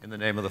In the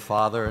name of the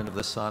Father, and of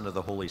the Son, and of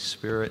the Holy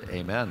Spirit,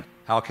 amen.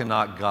 How can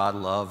not God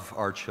love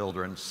our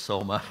children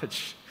so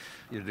much?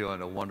 You're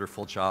doing a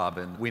wonderful job,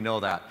 and we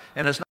know that.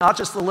 And it's not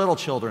just the little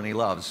children he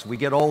loves. We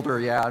get older,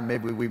 yeah, and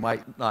maybe we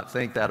might not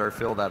think that or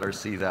feel that or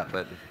see that,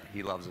 but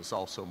he loves us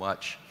all so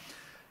much.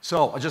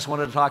 So I just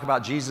wanted to talk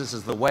about Jesus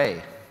as the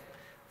way.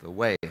 The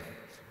way.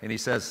 And he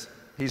says,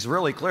 he's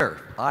really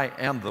clear. I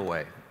am the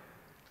way.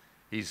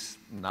 He's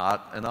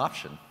not an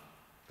option.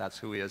 That's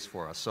who he is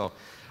for us. So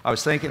I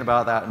was thinking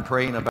about that and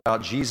praying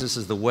about Jesus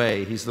as the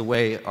way. He's the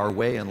way, our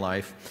way in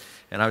life.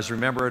 And I was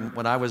remembering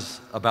when I was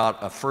about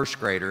a first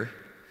grader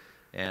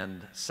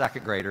and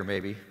second grader,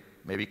 maybe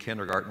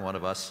kindergarten, one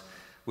of us,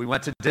 we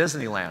went to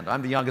Disneyland.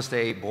 I'm the youngest of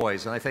 8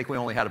 boys, and I think we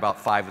only had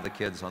about 5 of the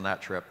kids on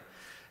that trip.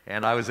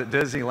 And I was at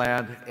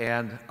Disneyland,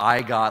 and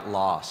I got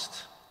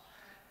lost.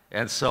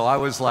 And so I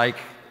was like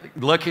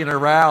looking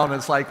around,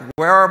 it's like,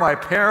 where are my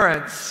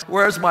parents?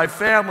 Where's my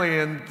family?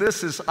 And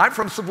I'm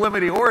from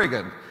Sublimity,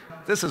 Oregon.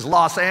 This is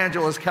Los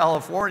Angeles,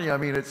 California. I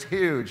mean, it's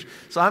huge.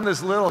 So I'm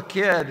this little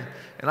kid,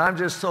 and I'm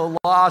just so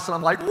lost, and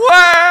I'm like, where's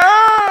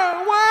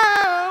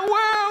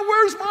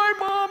my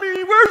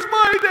mommy? Where's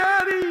my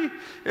daddy?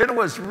 It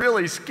was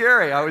really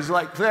scary. I was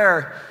like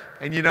there,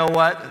 and you know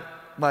what?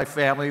 My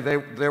family, they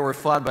were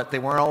fun, but they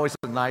weren't always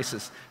the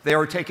nicest. They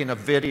were taking a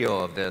video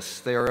of this.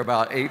 They were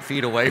about 8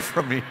 feet away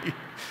from me.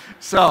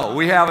 So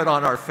we have it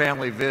on our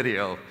family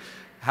video,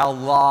 how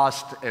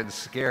lost and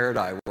scared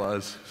I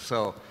was.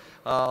 So,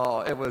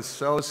 it was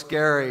so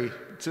scary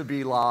to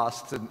be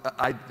lost, and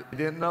I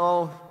didn't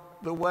know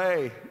the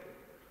way.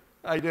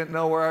 I didn't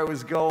know where I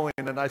was going,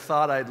 and I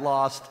thought I'd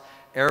lost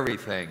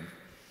everything.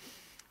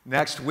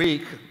 Next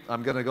week,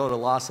 I'm going to go to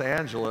Los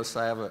Angeles.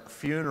 I have a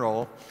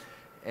funeral,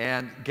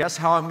 and guess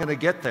how I'm going to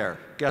get there?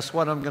 Guess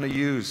what I'm going to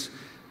use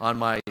on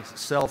my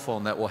cell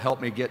phone that will help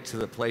me get to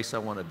the place I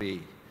want to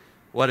be?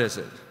 What is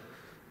it?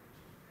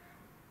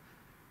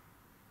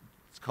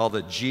 It's called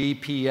the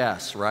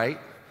GPS, right?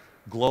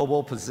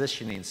 Global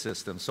Positioning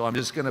System. So I'm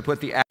just going to put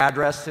the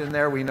address in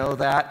there. We know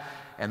that.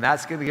 And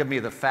that's going to give me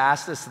the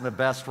fastest and the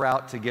best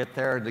route to get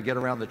there and to get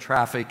around the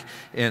traffic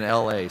in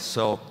LA.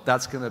 So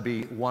that's going to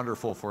be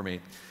wonderful for me.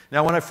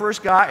 Now, when I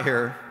first got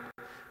here,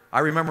 I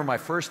remember my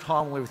first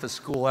homily with the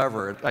school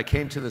ever. I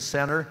came to the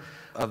center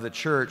of the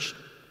church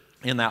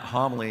in that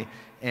homily,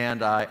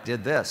 and I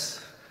did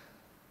this.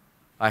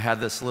 I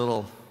had this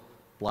little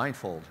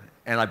blindfold,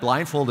 and I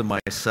blindfolded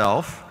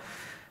myself,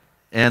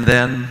 and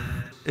then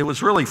it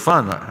was really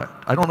fun.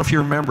 I don't know if you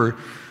remember,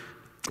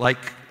 like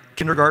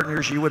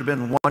kindergartners, you would have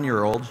been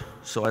 1-year-old,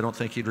 so I don't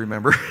think you'd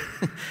remember.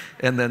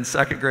 And then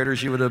second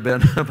graders, you would have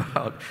been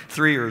about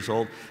 3 years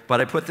old.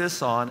 But I put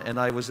this on, and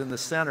I was in the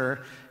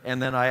center,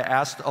 and then I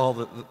asked all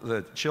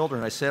the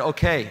children, I said,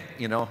 okay,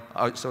 so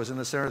I was in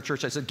the center of the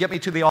church. I said, get me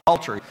to the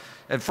altar.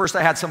 At first,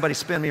 I had somebody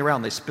spin me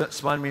around. They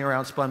spun me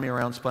around, spun me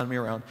around, spun me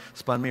around,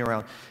 spun me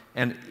around.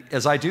 And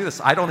as I do this,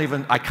 I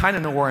kind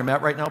of know where I'm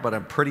at right now, but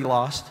I'm pretty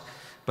lost.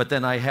 But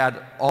then I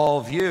had all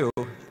of you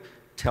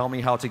tell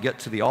me how to get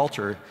to the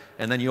altar,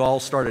 and then you all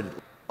started,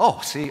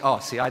 see, I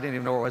didn't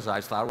even know where it was. I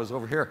thought it was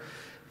over here.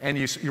 And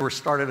you were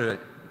started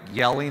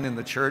yelling in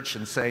the church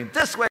and saying,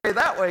 this way,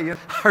 that way.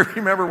 I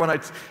remember when I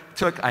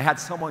had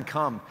someone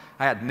come.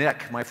 I had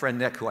Nick, my friend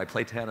Nick, who I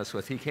play tennis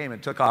with. He came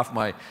and took off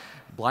my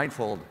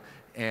blindfold,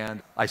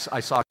 and I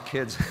saw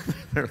kids.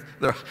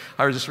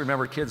 I just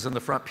remember kids in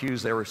the front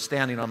pews. They were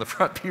standing on the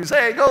front pews.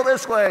 Hey, go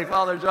this way,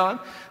 Father John.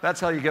 That's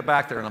how you get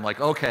back there. And I'm like,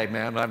 okay,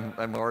 man,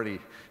 I'm already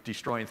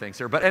destroying things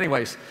here. But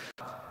anyways,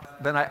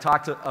 then I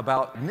talked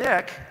about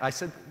Nick. I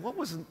said, what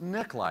was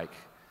Nick like?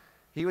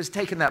 He was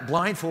taking that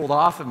blindfold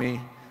off of me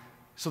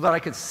so that I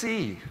could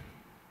see.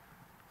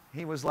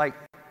 He was like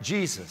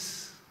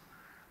Jesus.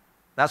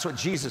 That's what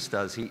Jesus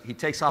does. He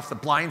takes off the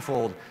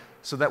blindfold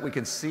so that we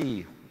can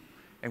see,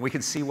 and we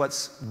can see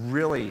what's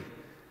really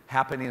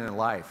happening in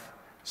life,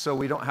 so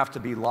we don't have to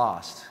be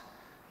lost.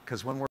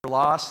 Because when we're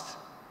lost,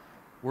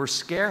 we're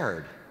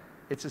scared.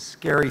 It's a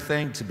scary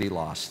thing to be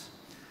lost.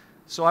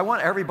 So I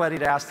want everybody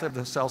to ask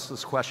themselves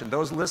this question.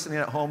 Those listening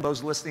at home,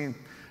 those listening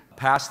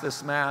past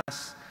this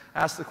Mass,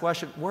 ask the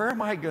question, where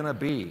am I going to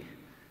be?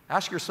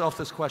 Ask yourself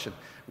this question.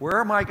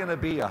 Where am I going to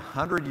be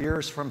 100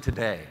 years from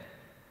today?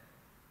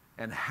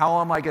 And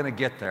how am I going to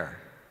get there?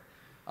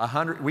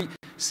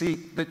 See,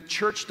 the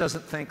church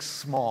doesn't think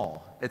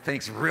small. It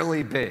thinks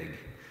really big.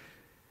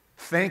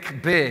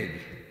 Think big.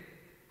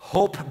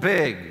 Hope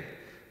big.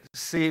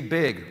 See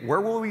big.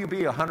 Where will you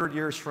be 100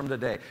 years from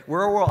today?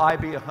 Where will I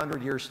be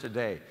 100 years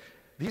today?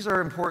 These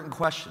are important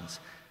questions.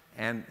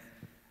 And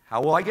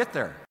how will I get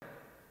there?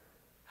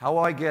 How will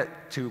I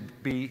get to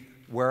be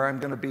where I'm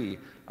going to be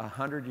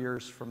 100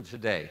 years from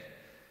today?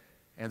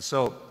 And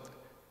so,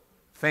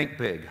 think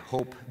big,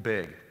 hope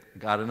big.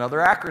 Got another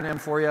acronym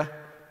for you.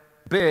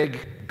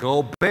 Big,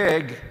 go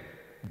big,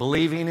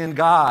 believing in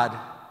God.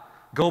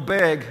 Go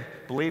big,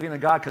 believing in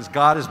God, because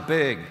God is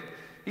big.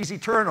 He's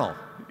eternal.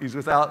 He's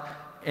without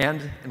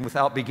end and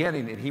without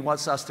beginning, and He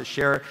wants us to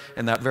share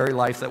in that very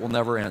life that will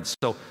never end.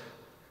 So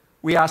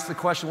we ask the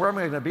question, where am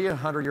I going to be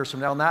 100 years from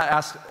now? And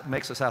that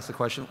makes us ask the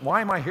question,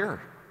 why am I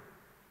here?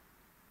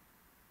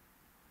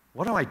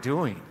 What am I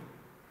doing?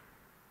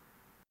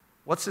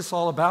 What's this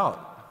all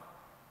about?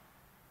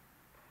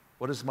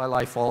 What is my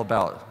life all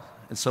about?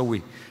 And so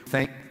we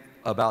think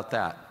about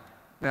that.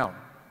 Now,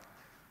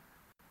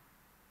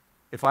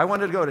 if I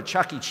wanted to go to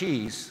Chuck E.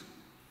 Cheese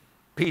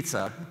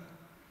pizza,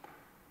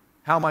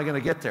 how am I going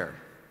to get there?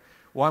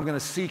 Well, I'm going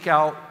to seek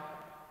out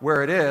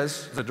where it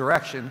is, the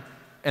direction,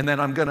 and then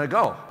I'm going to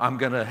go. I'm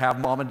going to have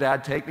mom and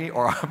dad take me,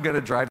 or I'm going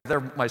to drive there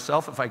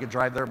myself if I could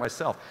drive there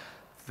myself.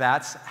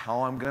 That's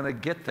how I'm going to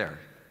get there.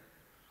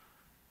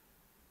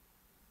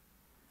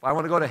 If I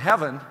want to go to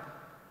heaven,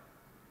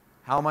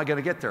 how am I going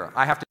to get there?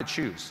 I have to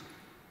choose.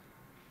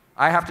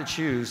 I have to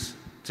choose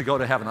to go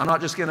to heaven. I'm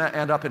not just going to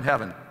end up in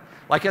heaven.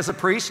 Like as a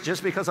priest,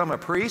 just because I'm a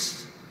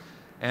priest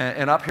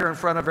and up here in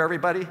front of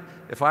everybody,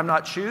 if I'm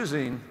not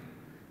choosing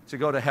to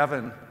go to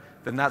heaven,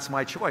 then that's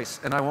my choice,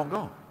 and I won't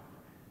go.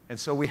 And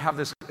so we have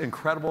this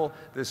incredible,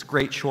 this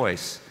great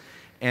choice.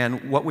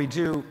 And what we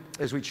do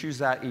is we choose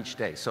that each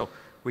day. So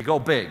we go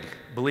big,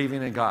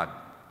 believing in God.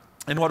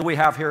 And what do we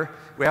have here?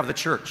 We have the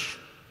church.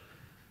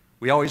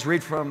 We always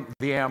read from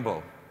the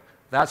Ambo.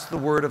 That's the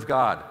Word of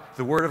God.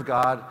 The Word of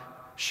God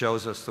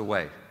shows us the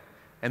way.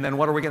 And then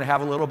what are we going to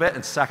have a little bit?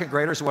 And second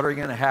graders, what are we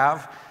going to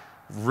have?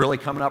 Really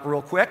coming up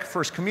real quick,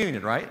 First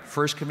Communion, right?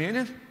 First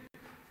Communion?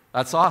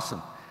 That's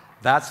awesome.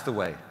 That's the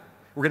way.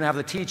 We're going to have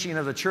the teaching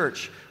of the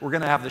church. We're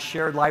going to have the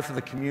shared life of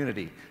the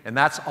community. And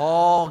that's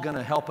all going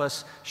to help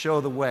us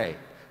show the way.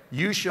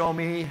 You show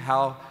me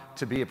how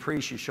to be a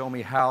priest. You show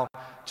me how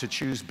to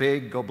choose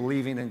big, go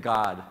believing in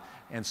God.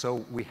 And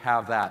so we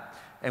have that.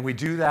 And we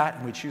do that,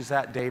 and we choose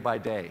that day by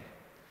day.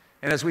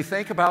 And as we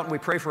think about and we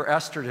pray for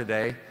Esther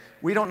today,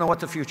 we don't know what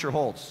the future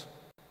holds.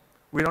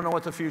 We don't know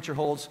what the future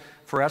holds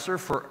for Esther,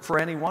 for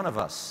any one of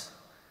us.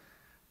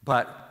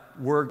 But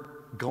we're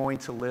going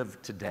to live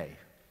today.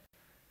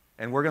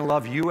 And we're going to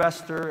love you,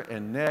 Esther,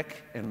 and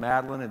Nick, and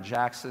Madeline, and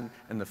Jackson,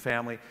 and the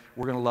family.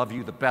 We're going to love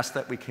you the best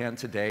that we can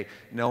today,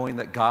 knowing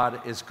that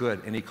God is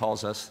good, and He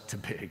calls us to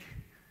big.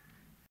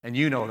 And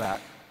you know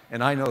that,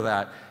 and I know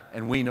that,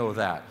 and we know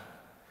that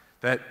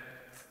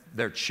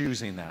they're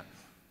choosing that.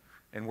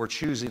 And we're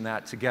choosing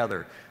that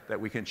together,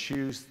 that we can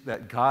choose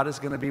that God is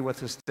going to be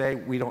with us today.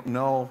 We don't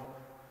know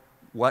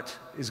what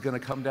is going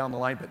to come down the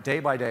line, but day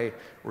by day,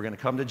 we're going to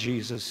come to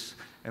Jesus,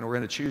 and we're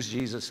going to choose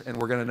Jesus, and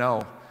we're going to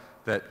know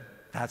that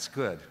that's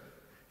good,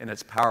 and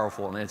it's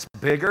powerful, and it's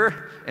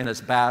bigger, and it's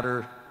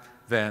badder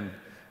than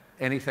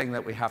anything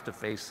that we have to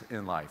face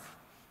in life.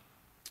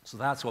 So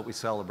that's what we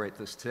celebrate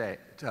this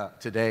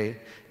today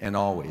and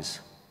always.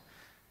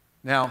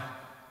 Now,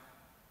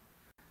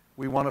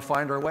 we want to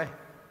find our way,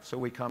 so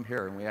we come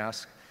here and we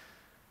ask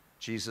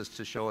Jesus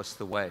to show us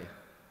the way.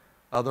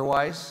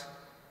 Otherwise,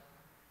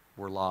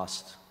 we're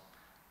lost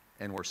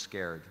and we're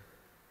scared.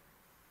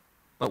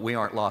 But we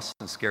aren't lost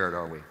and scared,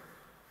 are we?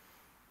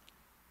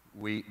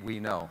 We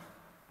know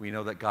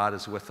that God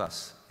is with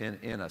us,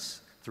 in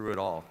us, through it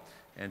all.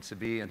 And to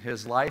be in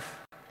His life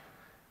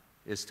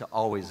is to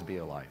always be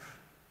alive,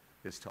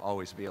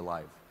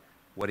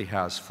 what He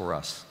has for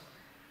us.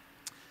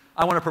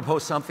 I want to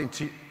propose something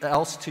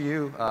else to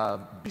you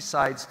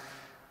besides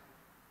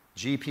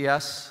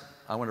GPS.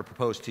 I want to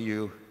propose to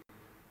you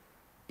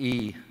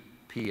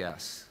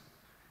EPS.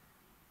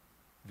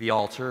 The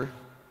altar,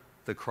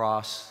 the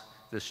cross,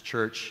 this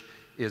church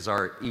is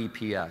our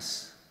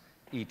EPS.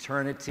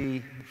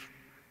 Eternity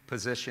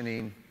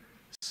Positioning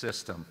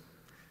System.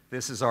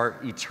 This is our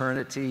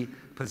eternity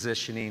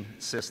positioning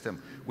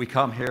system. We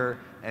come here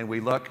and we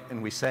look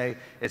and we say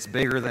it's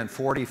bigger than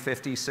 40,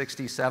 50,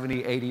 60,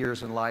 70, 80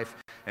 years in life.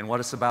 And what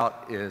it's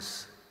about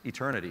is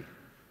eternity.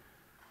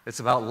 It's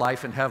about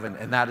life in heaven,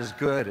 and that is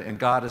good, and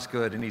God is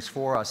good, and He's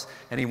for us.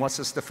 And He wants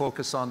us to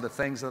focus on the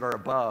things that are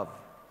above,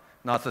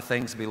 not the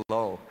things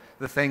below,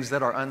 the things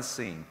that are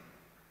unseen.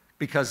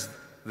 Because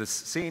the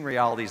seen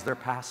realities, they're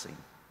passing.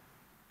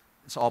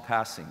 It's all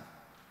passing.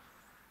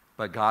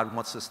 But God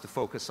wants us to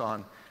focus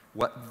on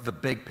what the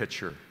big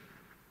picture.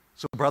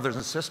 So brothers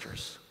and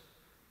sisters,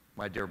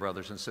 my dear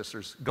brothers and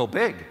sisters, go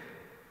big,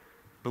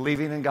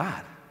 believing in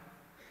God.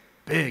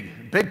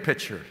 Big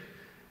picture.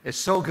 It's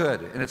so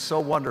good, and it's so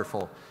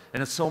wonderful,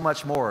 and it's so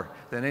much more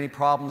than any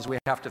problems we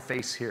have to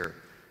face here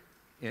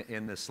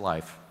in this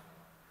life.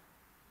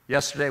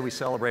 Yesterday, we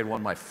celebrated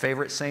one of my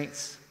favorite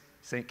saints,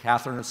 St.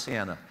 Catherine of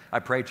Siena. I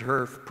prayed to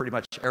her pretty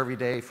much every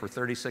day for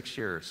 36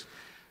 years.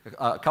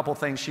 A couple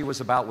things she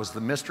was about was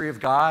the mystery of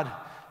God,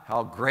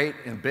 how great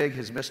and big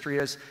His mystery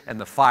is, and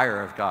the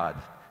fire of God,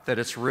 that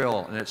it's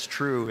real, and it's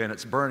true, and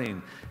it's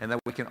burning, and that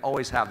we can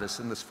always have this,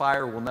 and this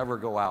fire will never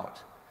go out.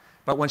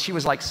 But when she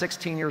was like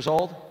 16 years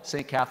old,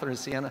 St. Catherine of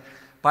Siena,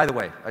 by the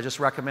way, I just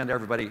recommend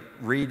everybody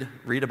read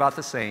about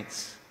the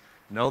saints,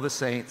 know the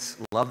saints,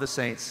 love the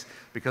saints,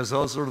 because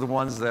those are the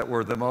ones that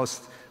were the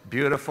most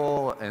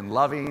beautiful and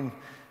loving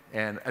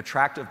and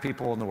attractive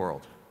people in the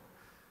world.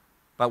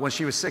 But when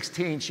she was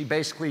 16, she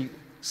basically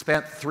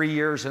spent 3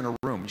 years in a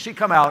room. She'd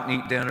come out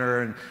and eat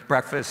dinner and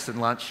breakfast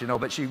and lunch,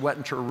 but she went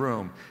into her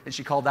room, and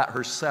she called that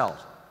her cell.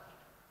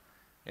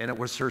 And it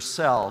was her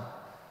cell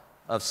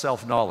of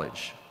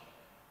self-knowledge.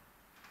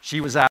 She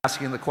was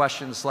asking the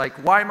questions like,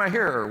 why am I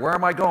here? Where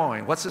am I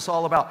going? What's this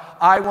all about?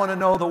 I want to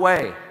know the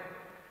way.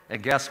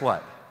 And guess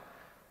what?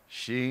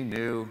 She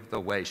knew the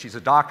way. She's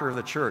a doctor of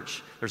the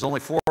church. There's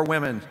only 4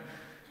 women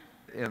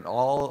in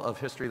all of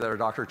history that are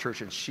doctor of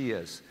church, and she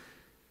is.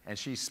 And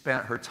she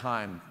spent her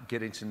time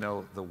getting to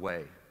know the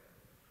way.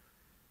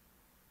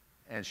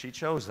 And she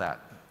chose that.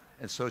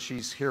 And so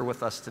she's here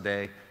with us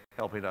today,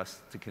 helping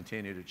us to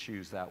continue to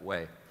choose that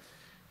way.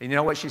 And you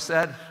know what she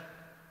said?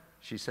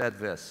 She said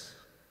this,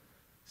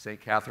 St.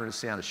 Catherine of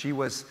Siena. She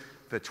was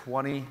the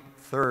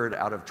 23rd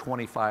out of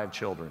 25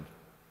 children.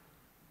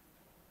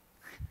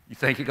 You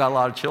think you got a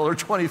lot of children?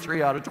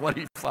 23 out of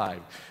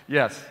 25.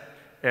 Yes.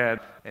 And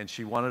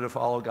she wanted to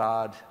follow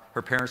God.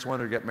 Her parents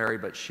wanted her to get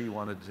married, but she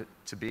wanted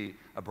to be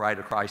a bride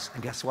of Christ.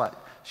 And guess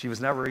what? She was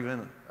never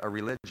even a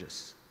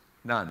religious.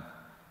 None.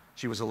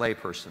 She was a lay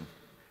person.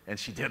 And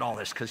she did all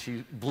this because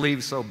she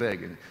believed so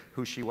big in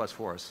who she was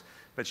for us.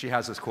 But she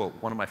has this quote,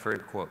 one of my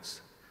favorite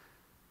quotes.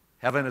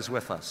 Heaven is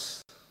with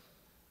us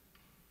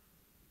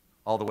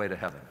all the way to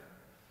heaven.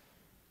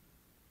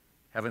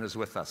 Heaven is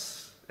with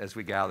us as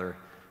we gather,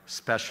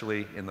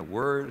 especially in the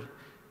Word,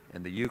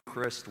 in the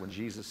Eucharist, when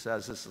Jesus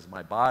says, this is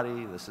my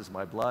body, this is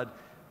my blood,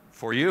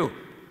 for you,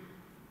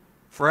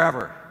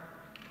 forever.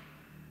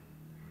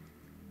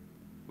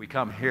 We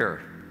come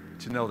here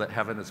to know that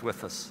heaven is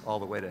with us all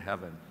the way to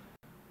heaven.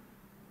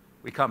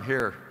 We come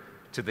here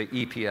to the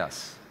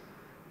EPS,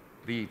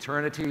 the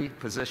eternity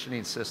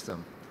positioning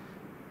system,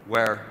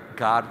 where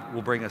God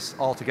will bring us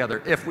all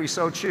together if we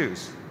so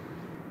choose.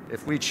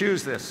 If we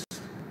choose this,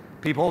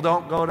 people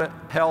don't go to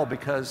hell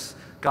because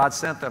God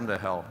sent them to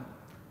hell.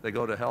 They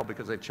go to hell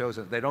because they've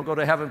chosen. They don't go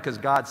to heaven because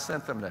God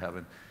sent them to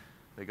heaven.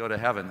 They go to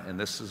heaven, and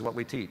this is what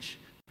we teach,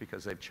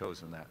 because they've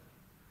chosen that.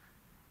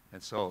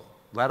 And so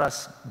let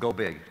us go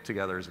big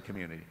together as a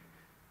community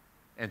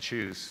and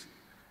choose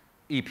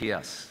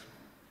EPS,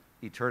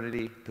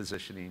 Eternity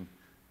Positioning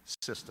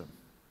System.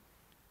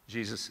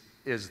 Jesus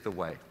is the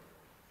way.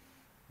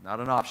 Not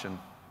an option,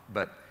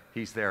 but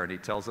he's there, and he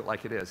tells it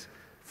like it is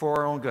for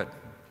our own good.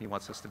 He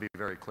wants us to be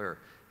very clear,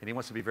 and he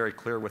wants to be very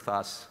clear with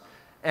us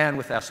and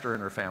with Esther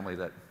and her family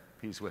that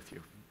he's with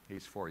you.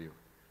 He's for you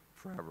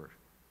forever.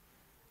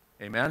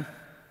 Amen?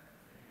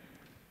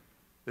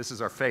 This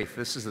is our faith.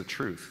 This is the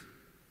truth.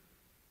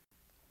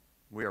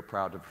 We are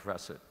proud to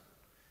profess it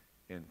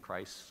in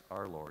Christ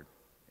our Lord.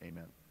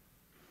 Amen.